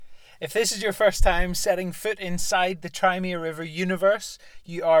If this is your first time setting foot inside the Crimea River universe,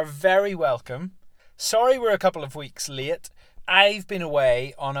 you are very welcome. Sorry we're a couple of weeks late. I've been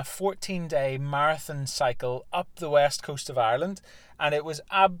away on a 14-day marathon cycle up the west coast of Ireland, and it was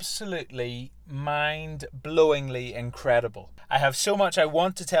absolutely mind-blowingly incredible. I have so much I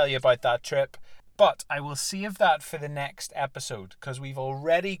want to tell you about that trip, but I will save that for the next episode because we've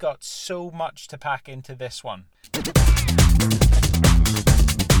already got so much to pack into this one.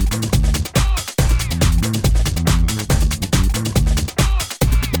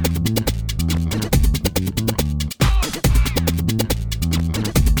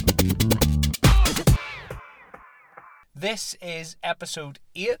 This is episode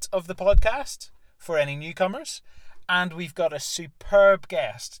 8 of the podcast for any newcomers, and we've got a superb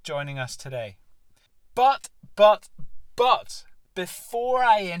guest joining us today. But, before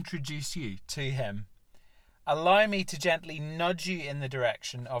I introduce you to him, allow me to gently nudge you in the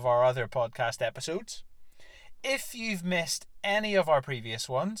direction of our other podcast episodes. If you've missed any of our previous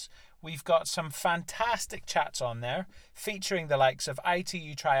ones, we've got some fantastic chats on there, featuring the likes of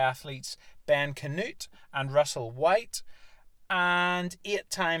ITU triathletes Ben Canute and Russell White, and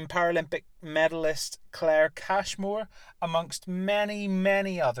 8-time Paralympic medalist Claire Cashmore, amongst many,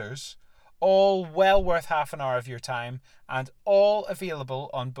 many others, all well worth half an hour of your time, and all available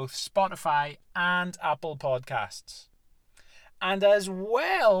on both Spotify and Apple Podcasts. And as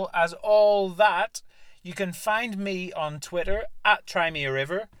well as all that, you can find me on Twitter at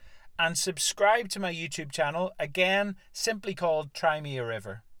TryMeARiver and subscribe to my YouTube channel, again, simply called Try Me a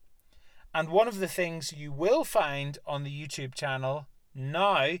River. And one of the things you will find on the YouTube channel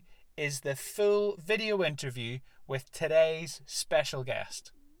now is the full video interview with today's special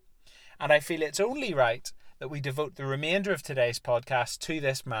guest. And I feel it's only right that we devote the remainder of today's podcast to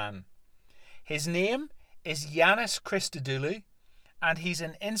this man. His name is Yannis Christodoulou, and he's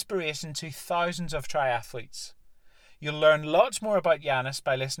an inspiration to thousands of triathletes. You'll learn lots more about Yannis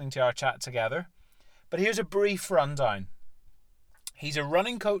by listening to our chat together, but here's a brief rundown. He's a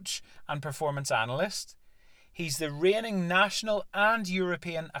running coach and performance analyst. He's the reigning national and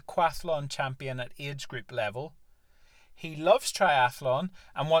European aquathlon champion at age group level. He loves triathlon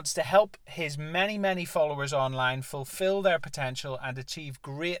and wants to help his many, many followers online fulfill their potential and achieve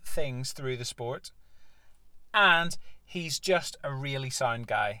great things through the sport. And he's just a really sound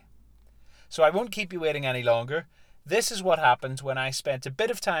guy. So I won't keep you waiting any longer. This is what happened when I spent a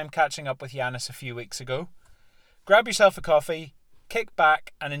bit of time catching up with Yannis a few weeks ago. Grab yourself a coffee, kick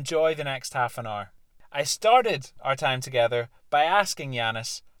back and enjoy the next half an hour. I started our time together by asking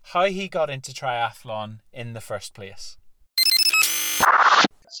Yannis how he got into triathlon in the first place.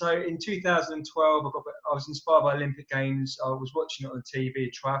 So in 2012, I was inspired by Olympic Games. I was watching it on the TV,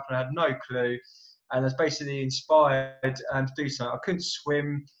 triathlon. I had no clue, and I was basically inspired to do something. I couldn't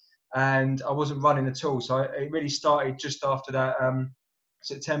swim, and I wasn't running at all. So it really started just after that.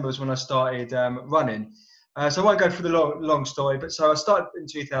 September was when I started running. So I won't go through the long story, but so I started in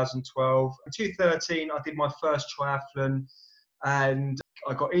 2012. In 2013, I did my first triathlon, and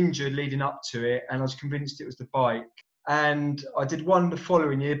I got injured leading up to it, and I was convinced it was the bike. And I did one the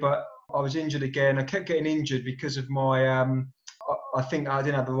following year, but I was injured again. I kept getting injured because of my, I think I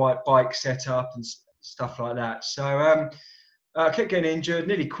didn't have the right bike set up and stuff like that. So I kept getting injured,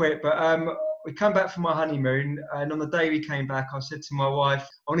 nearly quit, but we come back from my honeymoon, and on the day we came back, I said to my wife,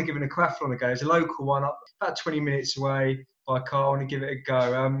 I want to give it a aquathlon a go. It's a local one, up about 20 minutes away by car. I want to give it a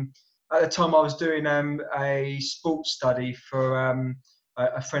go. At the time, I was doing a sports study for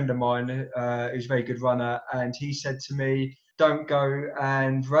a friend of mine who's a very good runner, and he said to me, don't go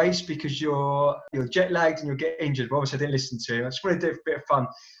and race because you're jet lagged and you'll get injured. But obviously I didn't listen to him. I just wanted to do a bit of fun.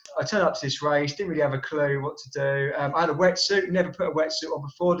 I turned up to this race, didn't really have a clue what to do. I had a wetsuit, never put a wetsuit on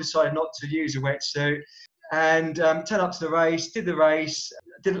before, decided not to use a wetsuit. And turned up to the race, did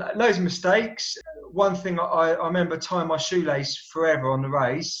loads of mistakes. One thing I remember tying my shoelace forever on the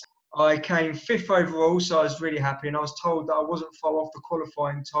race. I came 5th overall, so I was really happy. And I was told that I wasn't far off the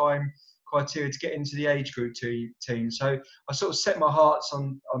qualifying time criteria to get into the age group team. So I sort of set my hearts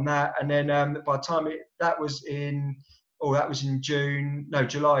on that. And then by the time that was in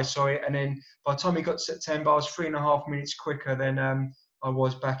July, sorry. And then by the time it got to September, I was 3.5 minutes quicker than I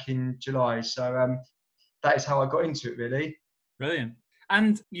was back in July. So that is how I got into it, really. Brilliant.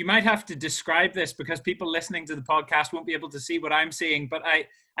 And you might have to describe this because people listening to the podcast won't be able to see what I'm seeing, but I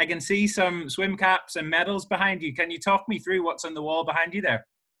can see some swim caps and medals behind you. Can you talk me through what's on the wall behind you there?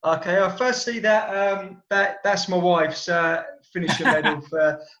 Okay, I first see that's my wife's finisher medal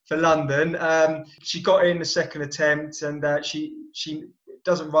for London. She got in the second attempt, and she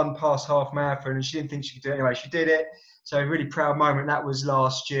doesn't run past half marathon, and she didn't think she could do it anyway. She did it. So a really proud moment. That was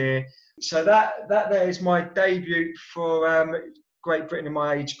last year. So that there is my debut for Great Britain in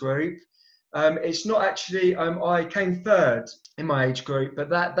my age group. It's not actually. I came third in my age group, but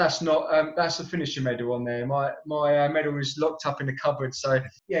that's not. That's a finisher medal on there. My medal was locked up in the cupboard. So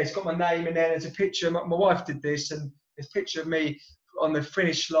yeah, it's got my name in there. There's a picture. My wife did this, and there's a picture of me on the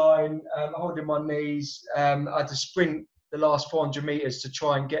finish line, holding my knees. I had to sprint the last 400 meters to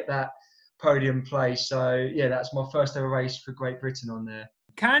try and get that podium place. So yeah, that's my first ever race for Great Britain on there.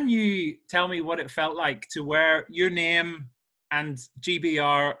 Can you tell me what it felt like to wear your name and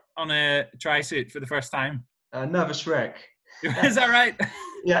GBR on a tri-suit for the first time? Nervous wreck. Is that right?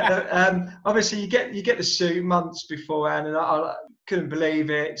 Yeah. Obviously, you get the suit months beforehand, and I couldn't believe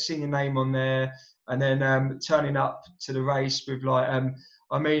it, seeing your name on there, and then turning up to the race with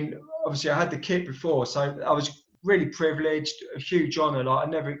obviously I had the kit before, so I was really privileged, a huge honour. Like I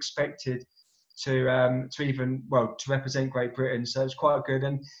never expected to represent Great Britain, so it's quite good,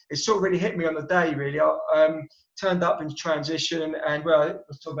 and it sort of really hit me on the day. Really, I turned up into transition, and I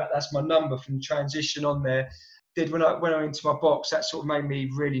was talking about that's my number from transition on there. When I went into my box, that sort of made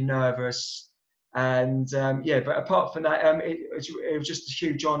me really nervous, and but apart from that, it was just a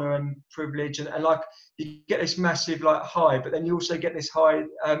huge honour and privilege, and like you get this massive like high, but then you also get this high,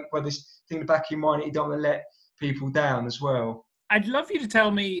 this thing in the back of your mind that you don't want to let people down as well. I'd love you to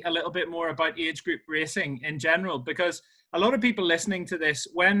tell me a little bit more about age group racing in general, because a lot of people listening to this,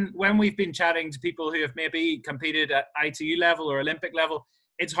 when we've been chatting to people who have maybe competed at ITU level or Olympic level,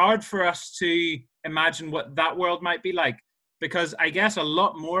 it's hard for us to imagine what that world might be like, because I guess a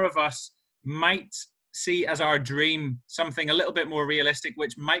lot more of us might see as our dream something a little bit more realistic,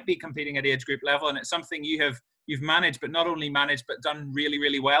 which might be competing at age group level, and it's something you've managed, but not only managed, but done really,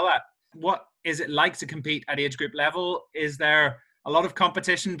 really well at. What is it like to compete at age group level? Is there a lot of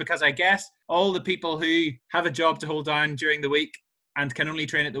competition? Because I guess all the people who have a job to hold down during the week and can only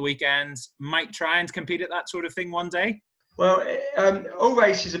train at the weekends might try and compete at that sort of thing one day. Well, all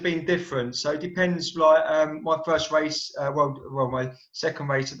races have been different, so it depends. Like my first race, my second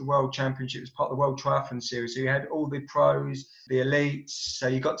race at the World Championship was part of the World Triathlon Series. So you had all the pros, the elites. So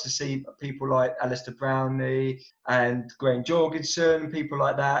you got to see people like Alistair Brownlee and Graham Jorgensen, people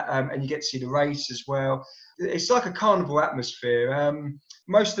like that, and you get to see the race as well. It's like a carnival atmosphere.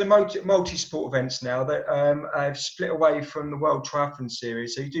 Most of the multi-sport events now that have split away from the World Triathlon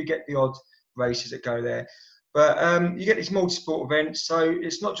Series, so you do get the odd races that go there. But you get these multi-sport events, so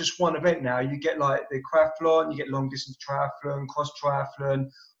it's not just one event now. You get like the Aquathlon, you get long-distance triathlon, cross triathlon,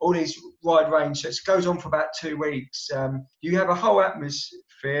 all these wide range. So it goes on for about 2 weeks. You have a whole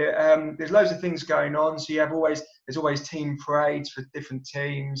atmosphere. There's loads of things going on. So there's always team parades for different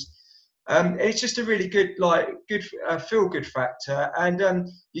teams. It's just a really good feel-good factor, and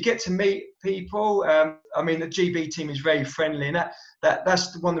you get to meet people. The GB team is very friendly, and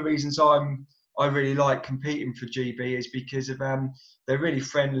that's one of the reasons I really like competing for GB, is because of they're really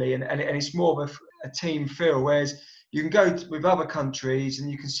friendly, and it's more of a team feel. Whereas you can go with other countries and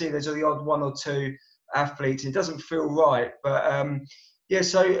you can see there's the odd one or two athletes, and it doesn't feel right. But the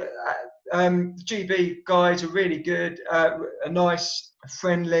GB guys are really good, are nice,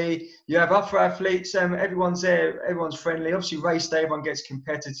 friendly. You have other athletes, everyone's there, everyone's friendly. Obviously, race day, everyone gets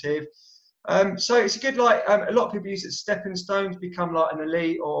competitive. So it's a good a lot of people use it as stepping stone to become like an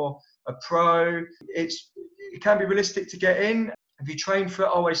elite or a pro. It can be realistic to get in. If you train for it,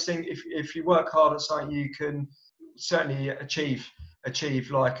 I always think if you work hard at something, you can certainly achieve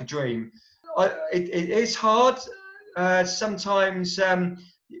like a dream. It is hard. Sometimes,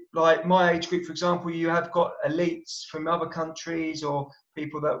 like my age group, for example, you have got elites from other countries or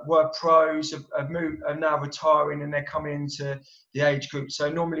people that were pros are now retiring and they're coming into the age group. So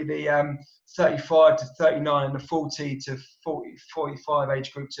normally the 35 to 39 and the 40 to 45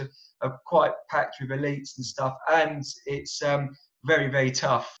 age groups are quite packed with elites and stuff, and it's very, very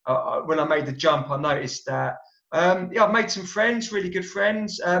tough. When I made the jump, I noticed that I've made some friends, really good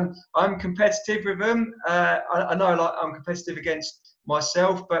friends. I'm competitive with them. I know I'm competitive against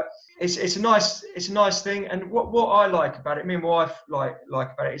myself, but it's a nice thing. And what I like about it, me and my wife like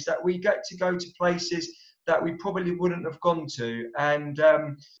about it, is that we get to go to places that we probably wouldn't have gone to, and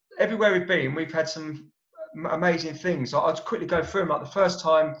everywhere we've been, we've had some amazing things. I'll quickly go through them. Like the first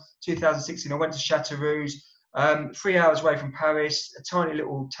time, 2016, I went to Châteauroux, 3 hours away from Paris, a tiny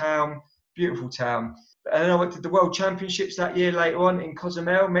little town, beautiful town. And then I went to the World Championships that year later on in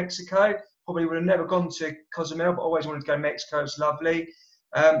Cozumel, Mexico. Probably would have never gone to Cozumel, but always wanted to go to Mexico. It's lovely.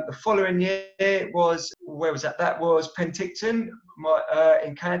 The following year was, where was that? That was Penticton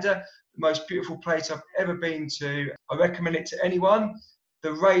in Canada. The most beautiful place I've ever been to. I recommend it to anyone.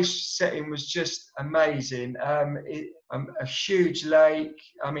 the race setting was just amazing. A huge lake.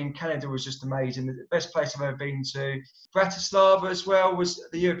 I mean, Canada was just amazing. The best place I've ever been to. Bratislava as well was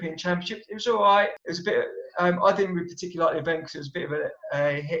the European Championship. It was all right. It was a bit. I didn't really particularly like the event because it was a bit of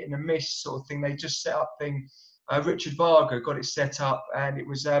a hit and a miss sort of thing. They just set up thing. Richard Varga got it set up, and it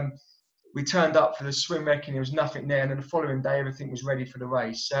was. We turned up for the swim wreck and there was nothing there, and then the following day everything was ready for the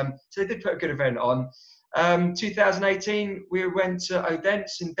race. So they did put a good event on. 2018, we went to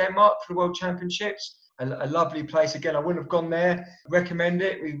Odense in Denmark for the World Championships. A lovely place. Again, I wouldn't have gone there. Recommend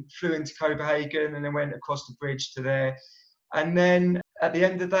it. We flew into Copenhagen and then went across the bridge to there. And then at the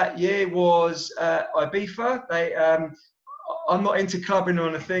end of that year was Ibiza. I'm not into clubbing or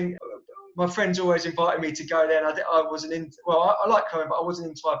anything. My friends always invited me to go there, and I wasn't in. Well, I like clubbing, but I wasn't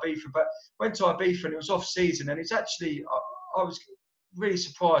into Ibiza. But went to Ibiza, and it was off season, and it's actually I was really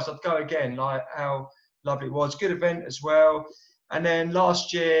surprised. I'd go again, like how lovely it was. Good event as well. And then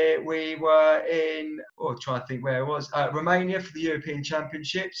last year we were in, I'm trying to think where it was, Romania for the European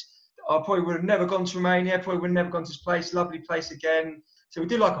Championships. I probably would have never gone to Romania, probably would have never gone to this place, lovely place again. So we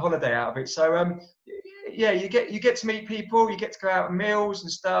did like a holiday out of it. So yeah, you get to meet people, you get to go out on meals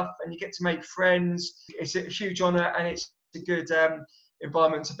and stuff, and you get to make friends. It's a huge honour, and it's a good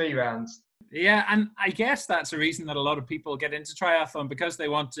environment to be around. Yeah, and I guess that's the reason that a lot of people get into triathlon, because they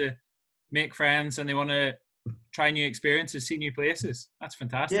want to make friends and they want to try new experiences, see new places. That's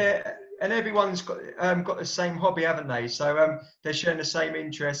fantastic. Yeah, and everyone's got the same hobby, haven't they? So they're sharing the same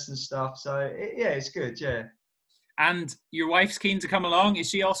interests and stuff. So yeah, it's good. Yeah. And your wife's keen to come along. Is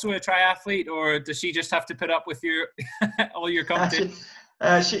she also a triathlete, or does she just have to put up with your all your competition?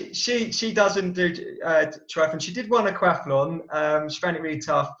 She doesn't do triathlon. She did run a aquathlon. She found it really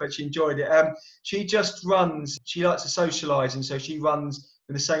tough, but she enjoyed it. She just runs. She likes to socialise, and so she runs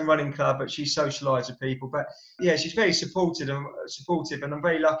with the same running club, but she socialises with people. But yeah, she's very supportive, and I'm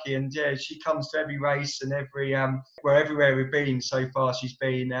very lucky. And yeah, she comes to every race and everywhere we've been so far. She's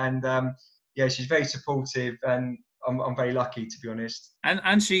been, and yeah, she's very supportive, and I'm very lucky, to be honest.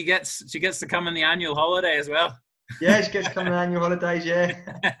 And she gets to come on the annual holiday as well. Yeah, she gets to come on annual holidays. Yeah.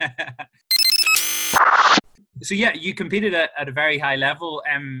 So yeah, you competed at a very high level.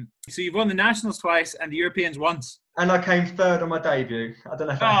 So you've won the nationals twice and the Europeans once. And I came third on my debut. I don't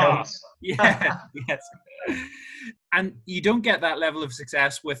know if that helps. Yeah, yes. And you don't get that level of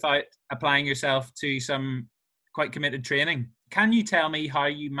success without applying yourself to some quite committed training. Can you tell me how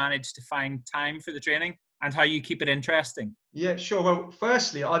you manage to find time for the training and how you keep it interesting? Yeah, sure. Well,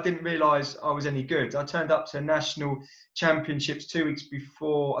 firstly, I didn't realise I was any good. I turned up to national championships 2 weeks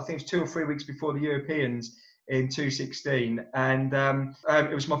before, I think it was 2 or 3 weeks before the Europeans in 2016, and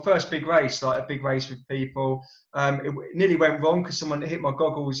it was my first big race, like a big race with people. It nearly went wrong because someone hit my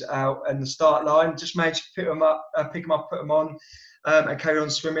goggles out in the start line. Just managed to pick them up, put them on, and carry on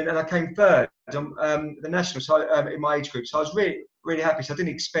swimming. And I came third on the nationals in my age group. So I was really happy. So I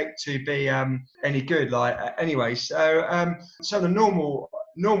didn't expect to be any good. Anyway, so the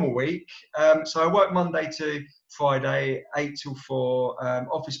normal week. So I work Monday to Friday, 8 till 4,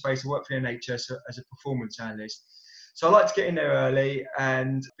 office space. I work for the NHS as a performance analyst. So I like to get in there early,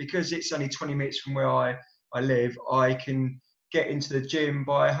 and because it's only 20 minutes from where I live, I can get into the gym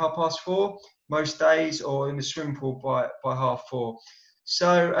by 4:30 most days, or in the swimming pool by 4:30.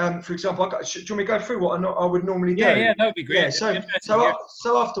 So, for example, do you want me to go through what I would normally do? Yeah, that would be great. Yeah,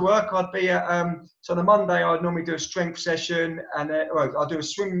 so after work, I'd be at, so on a Monday, I'd normally do a strength session, and then I'll do a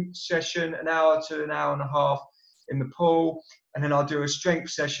swim session, an hour to an hour and a half in the pool, and then I'll do a strength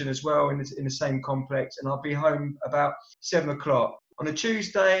session as well in the same complex, and I'll be home about 7 o'clock. On a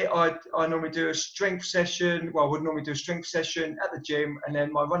Tuesday, I normally do a strength session. Well, I would normally do a strength session at the gym, and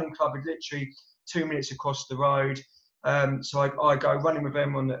then my running club is literally 2 minutes across the road. So I go running with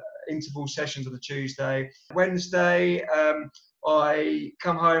them on the interval sessions on the Tuesday. Wednesday, I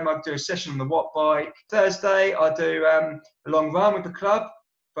come home, I do a session on the Watt bike. Thursday, I do a long run with the club,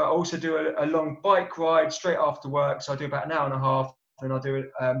 but I also do a long bike ride straight after work. So I do about an hour and a half, and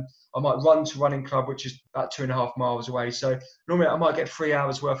I might run to running club, which is about 2.5 miles away. So normally I might get 3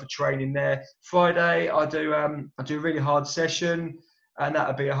 hours worth of training there. Friday, I do a really hard session, and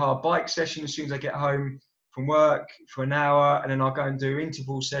that'll be a hard bike session as soon as I get home from work for an hour, and then I'll go and do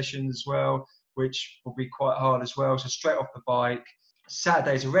interval sessions as well, which will be quite hard as well. So straight off the bike.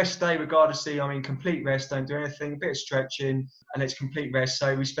 Saturday's a rest day, regardless. Complete rest, don't do anything, a bit of stretching, and it's complete rest.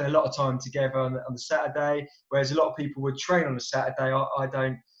 So we spend a lot of time together on the Saturday, whereas a lot of people would train on a Saturday. I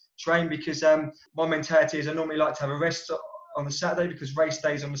don't train because my mentality is I normally like to have a rest on the Saturday because race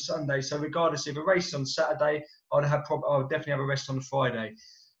day's on the Sunday. So regardless if a race is on Saturday, I would definitely have a rest on the Friday.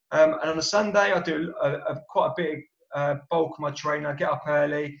 And on a Sunday, I do quite a big bulk of my training. I get up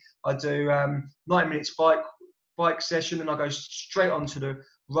early. I do 9 minutes bike session, and I go straight onto the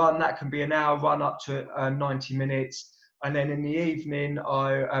run. That can be an hour run up to 90 minutes. And then in the evening,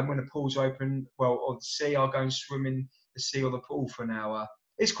 when the pool's open, or the sea, I'll go and swim in the sea or the pool for an hour.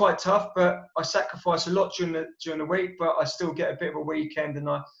 It's quite tough, but I sacrifice a lot during the week, but I still get a bit of a weekend, and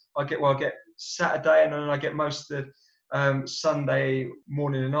I get Saturday, and then I get most of the Sunday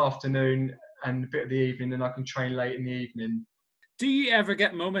morning and afternoon, and a bit of the evening, and I can train late in the evening. Do you ever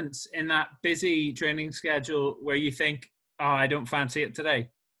get moments in that busy training schedule where you think, oh, I don't fancy it today?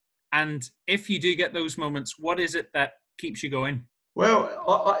 And if you do get those moments, what is it that keeps you going? Well,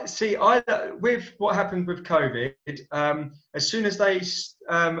 I see. With what happened with COVID, as soon as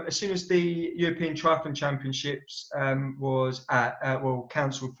the European Triathlon Championships was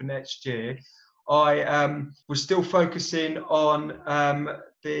cancelled for next year, I was still focusing on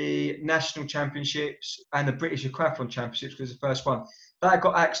the national championships and the British Aquathlon Championships, was the first one. That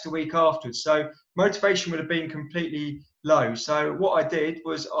got axed a week afterwards. So motivation would have been completely low. So what I did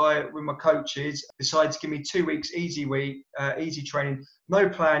was with my coaches, decided to give me 2 weeks easy training, no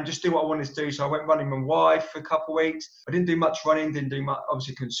plan, just do what I wanted to do. So I went running with my wife for a couple of weeks. I didn't do much running,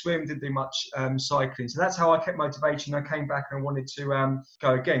 obviously couldn't swim, didn't do much cycling. So that's how I kept motivation. I came back and I wanted to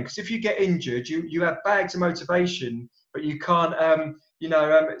go again. Because if you get injured, you have bags of motivation, but you can't,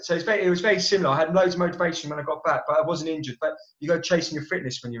 so it was very similar. I had loads of motivation when I got back, but I wasn't injured. But you go chasing your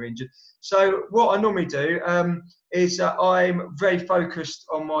fitness when you're injured. So what I normally do is I'm very focused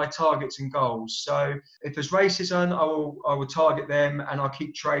on my targets and goals. So if there's races on, I will target them, and I'll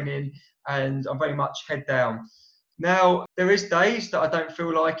keep training, and I'm very much head down. Now, there is days that I don't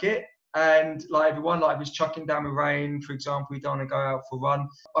feel like it. And like everyone, like if it's chucking down with rain, for example, we don't want to go out for a run,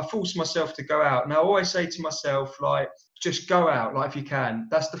 I force myself to go out. Now, I always say to myself, like, just go out, like, if you can.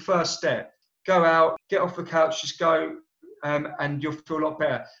 That's the first step. Go out, get off the couch, just go, and you'll feel a lot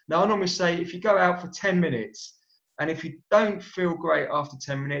better. Now, I normally say, if you go out for 10 minutes, and if you don't feel great after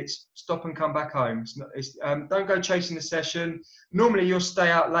 10 minutes, stop and come back home. Don't go chasing the session. Normally, you'll stay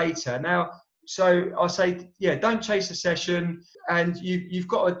out later. Now, so I say, don't chase the session, and you've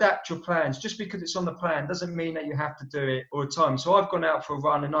got to adapt your plans. Just because it's on the plan doesn't mean that you have to do it all the time. So I've gone out for a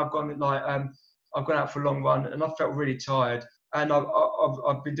run, and I've gone out for a long run, and I felt really tired. And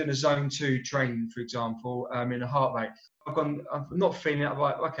I've been doing a zone 2 training, for example, in a heart rate. I'm not feeling it. I'm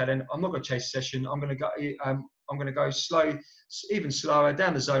like, okay, then I'm not going to chase a session. I'm going to go slow, even slower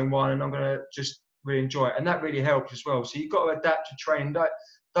down to zone 1, and I'm going to just really enjoy it. And that really helps as well. So you've got to adapt your training.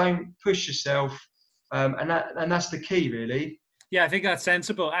 Don't push yourself, and that's the key, really. Yeah, I think that's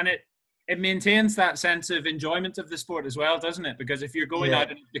sensible, and it maintains that sense of enjoyment of the sport as well, doesn't it? Because if you're going out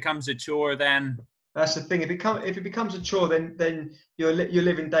and it becomes a chore, then that's the thing. If it becomes a chore, then you're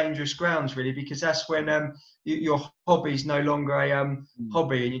living dangerous grounds, really, because that's when your hobby's no longer a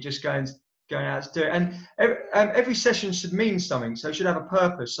hobby, and you're just going out to do it. And every session should mean something, so it should have a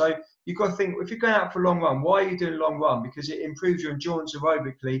purpose. So you've got to think, if you're going out for a long run, why are you doing a long run? Because it improves your endurance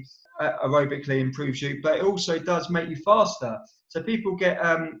aerobically improves you, but it also does make you faster. So people get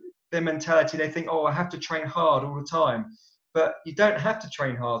their mentality, they think, oh, I have to train hard all the time. But you don't have to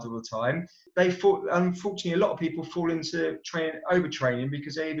train hard all the time. Unfortunately, a lot of people fall into overtraining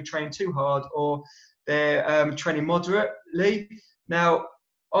because they either train too hard or they're training moderately. Now,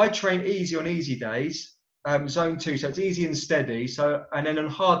 I train easy on easy days, zone 2, so it's easy and steady. And then on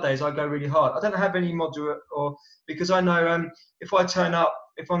hard days, I go really hard. I don't have any moderate, because I know if I turn up,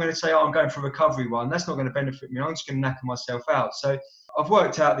 if I'm going to say, I'm going for a recovery one, that's not going to benefit me. I'm just going to knacker myself out. So I've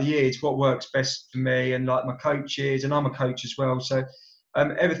worked out the years what works best for me, and like my coaches, and I'm a coach as well. So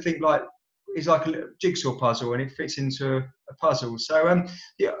everything is like a little jigsaw puzzle, and it fits into a puzzle. So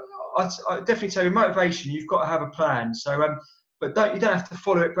I definitely say with motivation, you've got to have a plan. So but you don't have to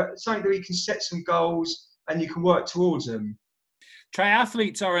follow it, but something that you can set some goals and you can work towards them.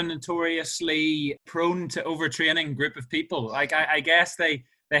 Triathletes are a notoriously prone to overtraining group of people. Like I guess they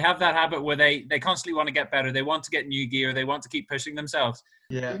have that habit where they constantly want to get better. They want to get new gear. They want to keep pushing themselves.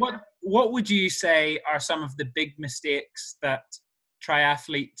 Yeah. What would you say are some of the big mistakes that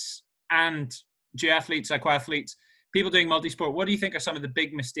triathletes and duathletes, aquathletes, people doing multisport, what do you think are some of the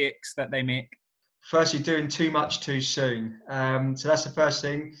big mistakes that they make? Firstly, doing too much too soon. So that's the first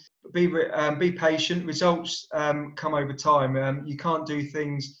thing. Be patient. Results come over time. You can't do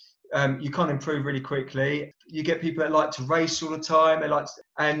things. You can't improve really quickly. You get people that like to race all the time.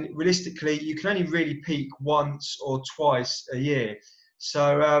 And realistically, you can only really peak once or twice a year.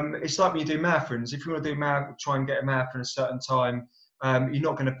 So it's like when you do marathons. If you want to try and get a marathon at a certain time, you're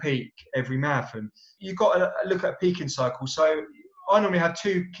not going to peak every marathon. You've got to look at a peaking cycle. So I normally have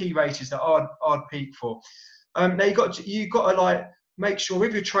 2 key races that I'd peak for. Now you got to like make sure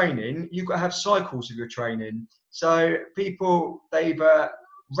with your training, you've got to have cycles of your training. So people, they either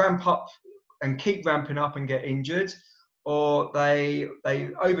ramp up and keep ramping up and get injured, or they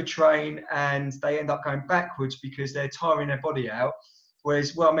overtrain and they end up going backwards because they're tiring their body out.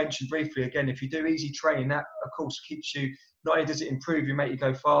 Whereas, well, I mentioned briefly again, if you do easy training, that of course keeps you, not only does it improve you, make you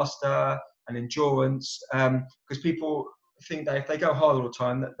go faster and endurance, because people think that if they go hard all the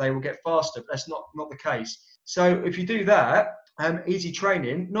time that they will get faster, but that's not the case. So if you do that, easy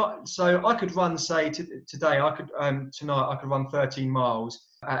training, not so I could run, say today I could tonight I could run 13 miles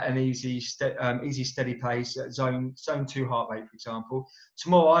at an easy steady pace at zone 2 heart rate, for example.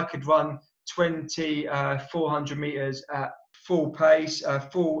 Tomorrow I could run 400 meters at full pace,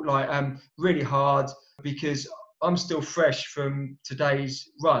 really hard, because I'm still fresh from today's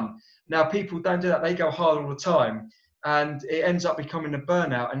run. Now people don't do that; they go hard all the time, and it ends up becoming a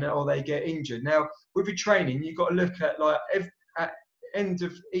burnout, or they get injured. Now with your training, you've got to look at at end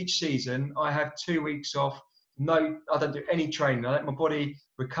of each season, I have 2 weeks off. No, I don't do any training. I let my body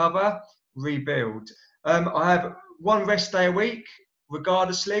recover, rebuild. I have one rest day a week,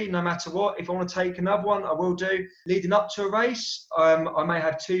 regardlessly, no matter what. If I want to take another one, I will do. Leading up to a race, I may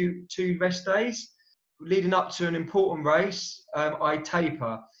have two rest days. Leading up to an important race, I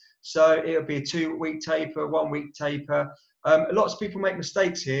taper. So it'll be a 2-week taper, 1-week taper. Lots of people make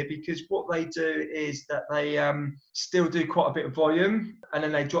mistakes here because what they do is that they still do quite a bit of volume and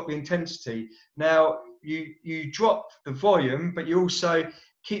then they drop the intensity. Now, you drop the volume, but you also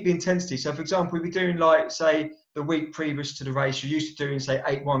keep the intensity. So, for example, if you're doing, like, say, the week previous to the race, you're used to doing, say,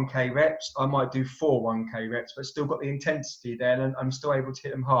 8 1K reps, I might do 4 1K reps, but still got the intensity there and I'm still able to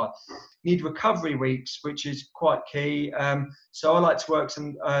hit them hard. You need recovery weeks, which is quite key. So I like to work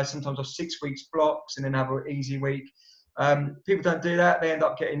sometimes off 6 weeks blocks and then have an easy week. People don't do that, they end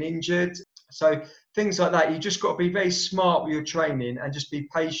up getting injured. So things like that, you just got to be very smart with your training and just be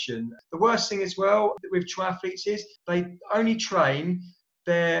patient. The worst thing as well with triathletes is they only train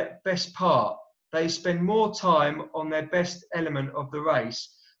their best part. They spend more time on their best element of the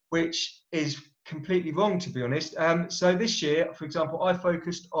race, which is completely wrong, to be honest. So this year, for example, I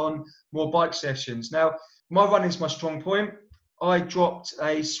focused on more bike sessions. Now, my running is my strong point. I dropped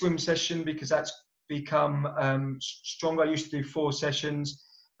a swim session because that's become stronger. I used to do 4 sessions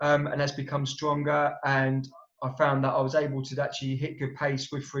and that's become stronger, and I found that I was able to actually hit good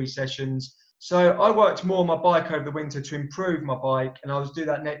pace with 3 sessions. So I worked more on my bike over the winter to improve my bike, and I will do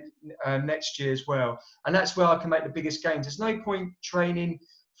that next year as well. And that's where I can make the biggest gains. There's no point training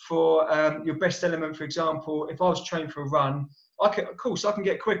for your best element. For example, if I was training for a run, of course I can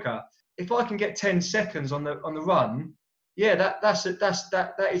get quicker. If I can get 10 seconds on the run, yeah,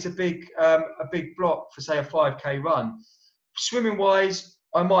 that is a big block for, say, a 5K run. Swimming wise,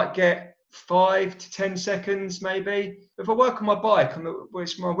 I might get 5 to 10 seconds maybe. If I work on my bike,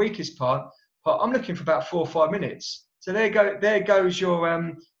 which is my weakest part, I'm looking for about 4 or 5 minutes. So there goes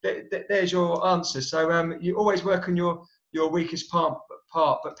your there's your answer. So you always work on your weakest part,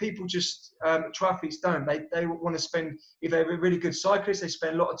 but people just triathletes don't. They want to spend, if they're a really good cyclist, they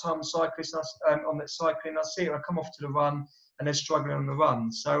spend a lot of time on cyclists on that cycling. I see it when I come off to the run and they're struggling on the run.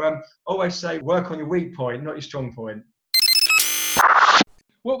 So always say work on your weak point, not your strong point.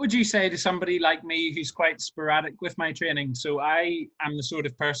 What would you say to somebody like me who's quite sporadic with my training? So I am the sort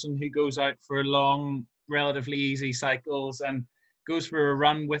of person who goes out for long, relatively easy cycles and goes for a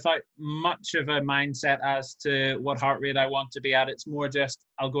run without much of a mindset as to what heart rate I want to be at. It's more just,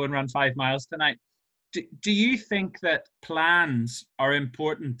 I'll go and run 5 miles tonight. Do you think that plans are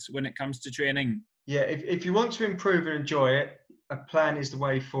important when it comes to training? Yeah, if you want to improve and enjoy it, a plan is the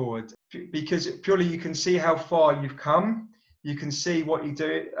way forward. Because purely you can see how far you've come. You can see what you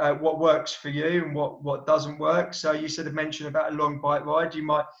do, what works for you and what doesn't work. So you sort of mentioned about a long bike ride. You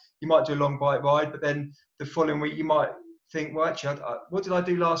might do a long bike ride, but then the following week you might think, well, actually, what did I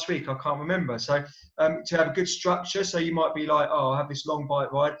do last week? I can't remember. So to have a good structure, so you might be like, oh, I have this long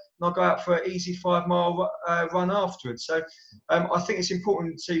bike ride, and I'll go out for an easy 5-mile run afterwards. So I think it's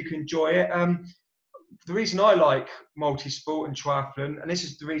important so you can enjoy it. The reason I like multi-sport and triathlon, and this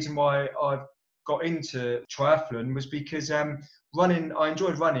is the reason why I've got into triathlon, was because running, I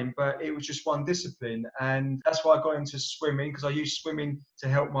enjoyed running, but it was just one discipline, and that's why I got into swimming, because I used swimming to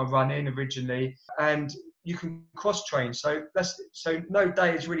help my running originally. And you can cross train, so no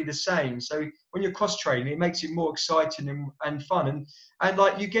day is really the same. So when you're cross training, it makes it more exciting and fun, and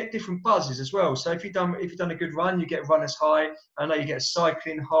like you get different buzzes as well. So if you've done a good run, you get a runner's high. I know you get a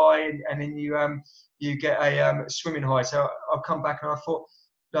cycling high, and then you get a swimming high. So I've come back and I thought,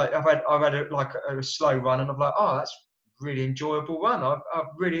 like, I've had a slow run, and I'm like, oh, that's really enjoyable run. I've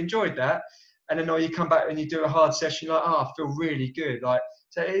really enjoyed that. and then you come back and you do a hard session, you're like, oh, I feel really good. Like,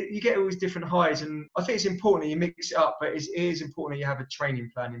 so you get all these different highs, and I think it's important that you mix it up, but it is important that you have a training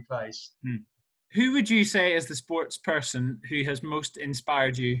plan in place. Who would you say is the sports person who has most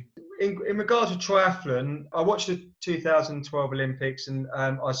inspired you? In regard to triathlon, I watched the 2012 Olympics, and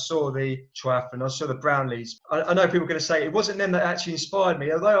I saw the triathlon. I saw the Brownlees. I know people are going to say it wasn't them that actually inspired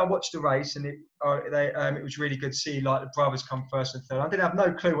me, although I watched the race, and it was really good to see like the brothers come first and third. I didn't have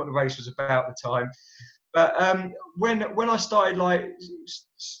no clue what the race was about at the time, but when I started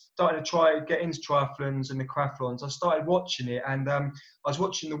to try get into triathlons and the aquathlons, I started watching it, and I was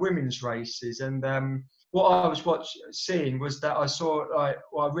watching the women's races, and what I was seeing was that I saw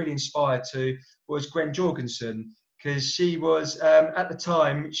what I really inspired to was Gwen Jorgensen, because she was at the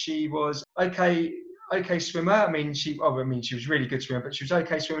time she was okay swimmer. I mean she was really good swimmer, but she was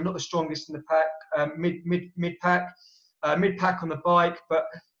okay swimmer, not the strongest in the pack, mid pack on the bike, but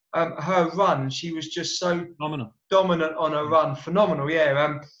her run, she was just so dominant on her run, phenomenal,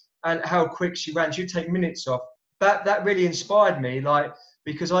 yeah. And how quick she ran, she'd take minutes off. That really inspired me, like,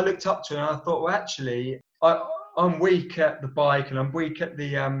 because I looked up to her and I thought, well, actually, I'm weak at the bike and I'm weak at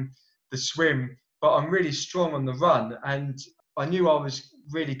the swim, but I'm really strong on the run. And I knew I was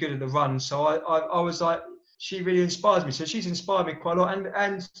really good at the run, so I was like, she really inspires me. So she's inspired me quite a lot,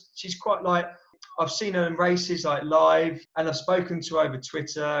 and she's quite like, I've seen her in races like live, and I've spoken to her over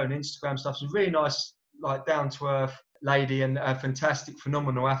Twitter and Instagram stuff. She's a really nice, like, down to earth lady, and a fantastic,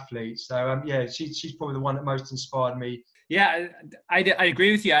 phenomenal athlete. So yeah, she's probably the one that most inspired me. Yeah, I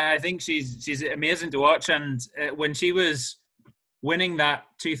agree with you. I think she's amazing to watch. And when she was winning that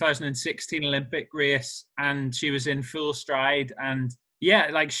 2016 Olympic race, and she was in full stride, and yeah,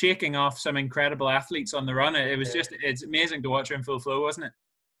 like shaking off some incredible athletes on the run. It was it's amazing to watch her in full flow, wasn't it?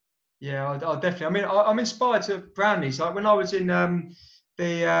 Yeah, I definitely. I mean, I'm inspired to Brownlees. Like when I was in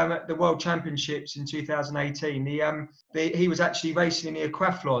the World Championships in 2018, he was actually racing in the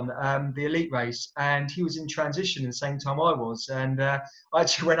aquathlon, the elite race, and he was in transition at the same time I was, and I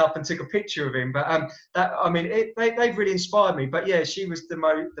actually went up and took a picture of him. But they've really inspired me. But yeah, she was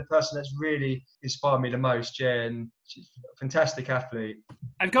the person that's really inspired me the most. Yeah, and she's a fantastic athlete.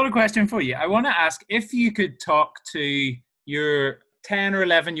 I've got a question for you. I want to ask if you could talk to your 10 or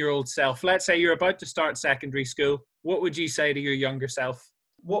 11-year-old self. Let's say you're about to start secondary school. What would you say to your younger self?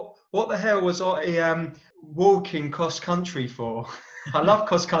 What the hell was I walking cross country for? I love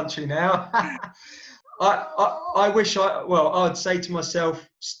cross country now. I wish I'd say to myself,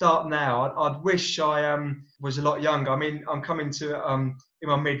 start now. I'd wish I was a lot younger. I mean, I'm coming to in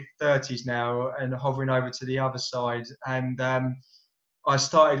my mid-30s now and hovering over to the other side. And I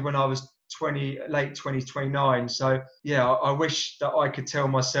started when I was late 20s, 29. So yeah, I wish that I could tell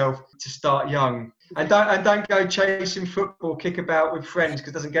myself to start young. And don't go chasing football, kick about with friends,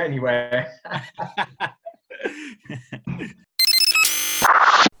 because it doesn't get anywhere.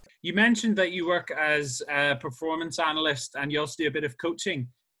 You mentioned that you work as a performance analyst and you also do a bit of coaching.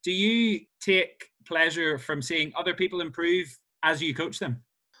 Do you take pleasure from seeing other people improve as you coach them?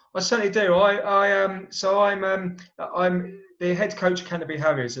 I certainly do. I'm the head coach of Canterbury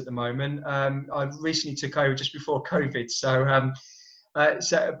Harriers at the moment. I recently took over just before COVID,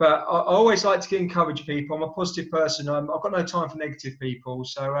 but I always like to encourage people. I'm a positive person. I've got no time for negative people.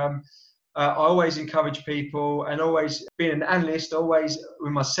 So I always encourage people, and always being an analyst, always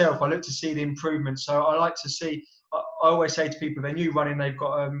with myself, I look to see the improvement. So I like to see, I always say to people, they're new running, they've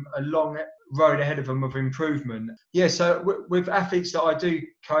got a long road ahead of them of improvement. Yeah, so with athletes that I do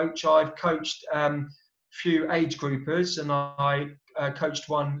coach, I've coached few age groupers, and I coached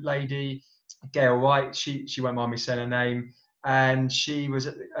one lady, Gail White, she won't mind me saying her name, and she was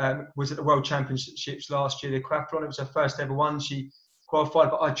at the World Championships last year, the aquathlon. It was her first ever one. She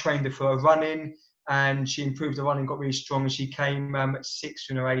qualified, but I trained her for her running, and she improved her running, got really strong, and she came sixth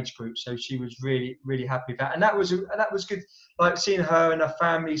in her age group. So she was really, really happy with that, and that was good. Like seeing her and her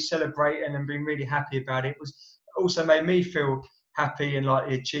family celebrating and being really happy about it was also made me feel happy and like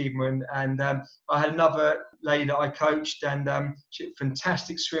the achievement. And I had another lady that I coached, and she's a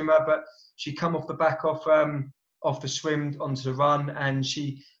fantastic swimmer, but she come off the back off the swim onto the run, and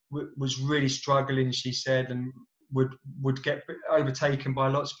she was really struggling, she said, and would get overtaken by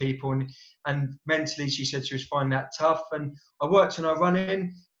lots of people, and mentally she said she was finding that tough. And I worked on her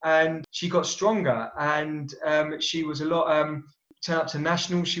running, and she got stronger, and she was a lot turned up to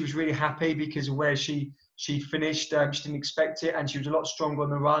nationals. She was really happy because of where she finished. She didn't expect it, and she was a lot stronger on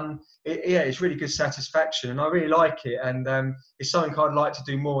the run. It's really good satisfaction, and I really like it, and it's something I'd like to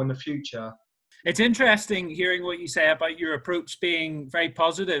do more in the future. It's interesting hearing what you say about your approach being very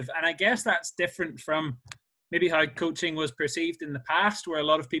positive, and I guess that's different from maybe how coaching was perceived in the past, where a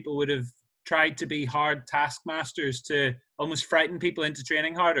lot of people would have tried to be hard taskmasters to almost frighten people into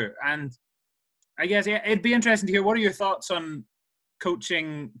training harder. And I guess it'd be interesting to hear, what are your thoughts on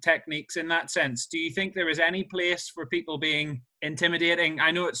coaching techniques in that sense? Do you think there is any place for people being intimidating?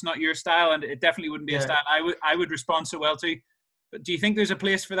 I know it's not your style, and it definitely wouldn't be a style I would respond so well to. But do you think there's a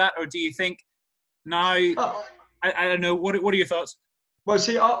place for that, or do you think now? I don't know. What are your thoughts? Well,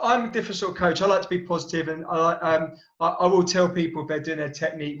 see, I'm a different sort of coach. I like to be positive, and I will tell people if they're doing their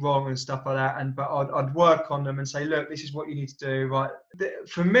technique wrong and stuff like that. But I'd work on them and say, look, this is what you need to do. Right.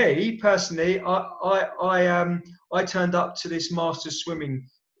 For me personally, I turned up to this masters swimming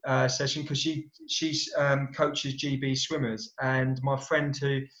session because she's coaches GB swimmers, and my friend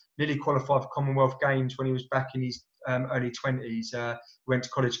who nearly qualified for Commonwealth Games when he was back in his early 20s, went to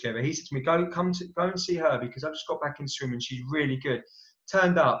college together. He said to me, go and see her because I've just got back in swimming. She's really good.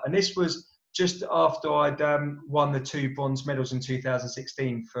 Turned up, and this was just after I'd won the 2 bronze medals in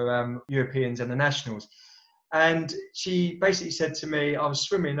 2016 for Europeans and the nationals. And she basically said to me, I was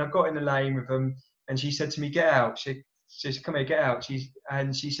swimming, I got in the lane with them, and she said to me, get out. She said, come here, get out.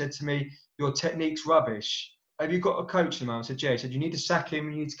 She said to me, your technique's rubbish. Have you got a coach in the moment? I said, yeah. She said, you need to sack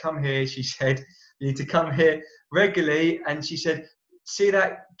him, you need to come here. She said, you need to come here regularly. And she said, see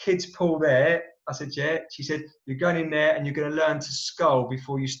that kid's pool there? I said, yeah. She said, you're going in there and you're going to learn to scull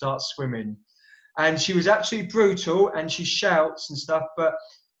before you start swimming. And she was absolutely brutal, and she shouts and stuff, but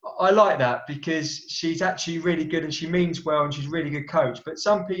I like that because she's actually really good and she means well and she's a really good coach. But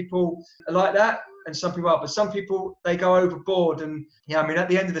some people are like that and some people are, but some people, they go overboard. And yeah, I mean, at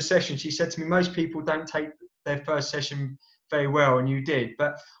the end of the session, she said to me, most people don't take their first session very well, and you did.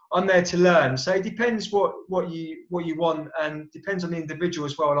 But I'm there to learn. So it depends what you want, and depends on the individual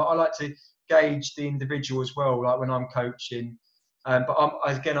as well. I like to gauge the individual as well, like when I'm coaching. But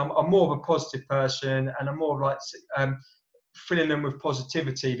I'm more of a positive person, and I'm more of like filling them with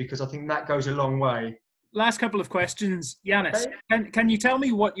positivity because I think that goes a long way. Last couple of questions, Yanis. Okay. Can you tell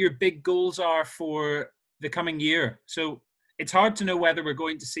me what your big goals are for the coming year? So it's hard to know whether we're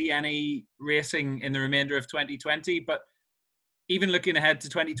going to see any racing in the remainder of 2020, but even looking ahead to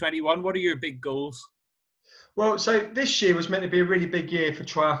 2021, what are your big goals? Well, so this year was meant to be a really big year for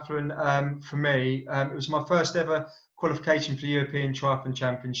triathlon for me. It was my first ever qualification for the European Triathlon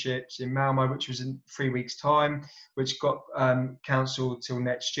Championships in Malmo, which was in 3 weeks' time, which got cancelled till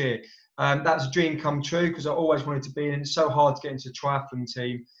next year. That was a dream come true because I always wanted to be in. It's so hard to get into the triathlon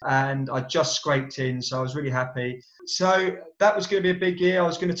team, and I just scraped in, so I was really happy. So that was going to be a big year. I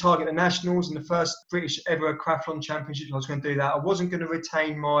was going to target the nationals and the first British ever triathlon championships. I was going to do that. I wasn't going to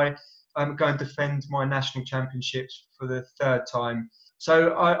retain my go and defend my national championships for the 3rd time.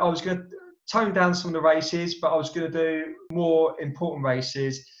 So I was going to tone down some of the races, but I was going to do more important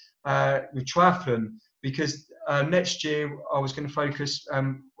races with triathlon because next year I was going to focus,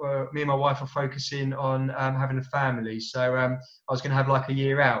 me and my wife are focusing on having a family. So I was going to have like a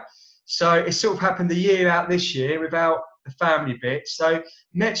year out. So it sort of happened a year out this year without the family bit. So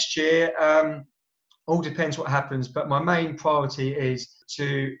next year, all depends what happens, but my main priority is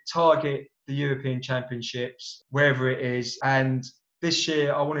to target the European Championships, wherever it is. And this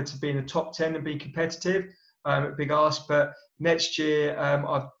year, I wanted to be in the top 10 and be competitive, big ask. But next year,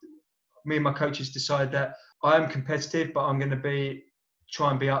 me and my coaches decided that I am competitive, but I'm going to try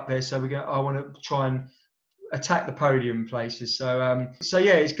and be up there. So I want to try and attack the podium places. So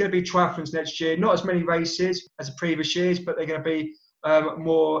yeah, it's going to be triathlons next year. Not as many races as the previous years, but they're going to be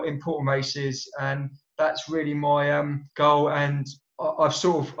more important races, and that's really my goal. And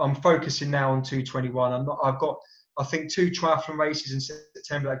I'm focusing now on 221. I've got, I think, 2 triathlon races in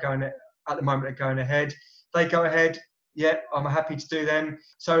September that are going at the moment are going ahead. They go ahead. Yeah, I'm happy to do them.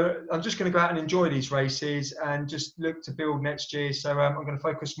 So I'm just going to go out and enjoy these races and just look to build next year. So I'm going to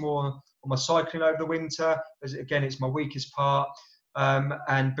focus more on my cycling over the winter, as again, it's my weakest part,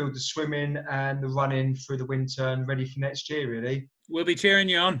 and build the swimming and the running through the winter and ready for next year, really. We'll be cheering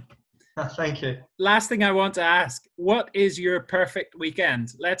you on. Thank you. Last thing I want to ask, what is your perfect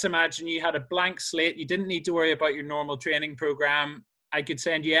weekend? Let's imagine you had a blank slate. You didn't need to worry about your normal training program. I could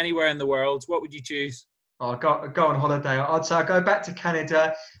send you anywhere in the world. What would you choose? I'll go on holiday. I'd say I'll go back to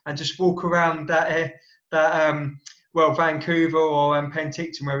Canada and just walk around Vancouver or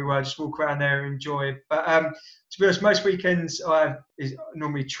Penticton where we were, just walk around there and enjoy. But to be honest, most weekends is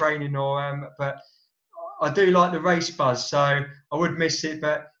normally training but I do like the race buzz, so I would miss it.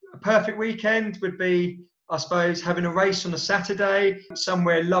 But a perfect weekend would be, I suppose, having a race on a Saturday,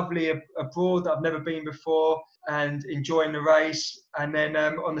 somewhere lovely abroad that I've never been before, and enjoying the race. And then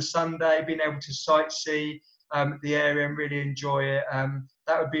on the Sunday, being able to sightsee the area and really enjoy it.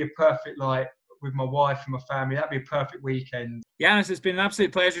 That would be a perfect with my wife and my family. That'd be a perfect weekend. Yanis, it's been an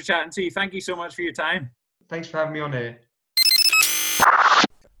absolute pleasure chatting to you. Thank you so much for your time. Thanks for having me on here.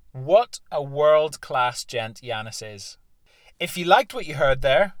 What a world-class gent Yanis is. If you liked what you heard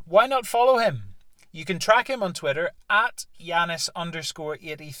there, why not follow him? You can track him on Twitter at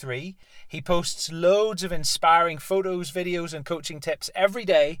Yanis_83. He posts loads of inspiring photos, videos and coaching tips every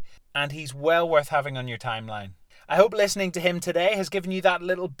day, and he's well worth having on your timeline. I hope listening to him today has given you that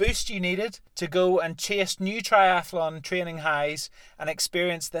little boost you needed to go and chase new triathlon training highs and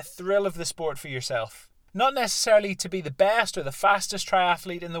experience the thrill of the sport for yourself. Not necessarily to be the best or the fastest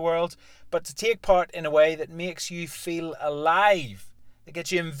triathlete in the world, but to take part in a way that makes you feel alive, that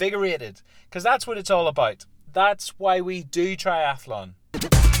gets you invigorated, because that's what it's all about. That's why we do triathlon.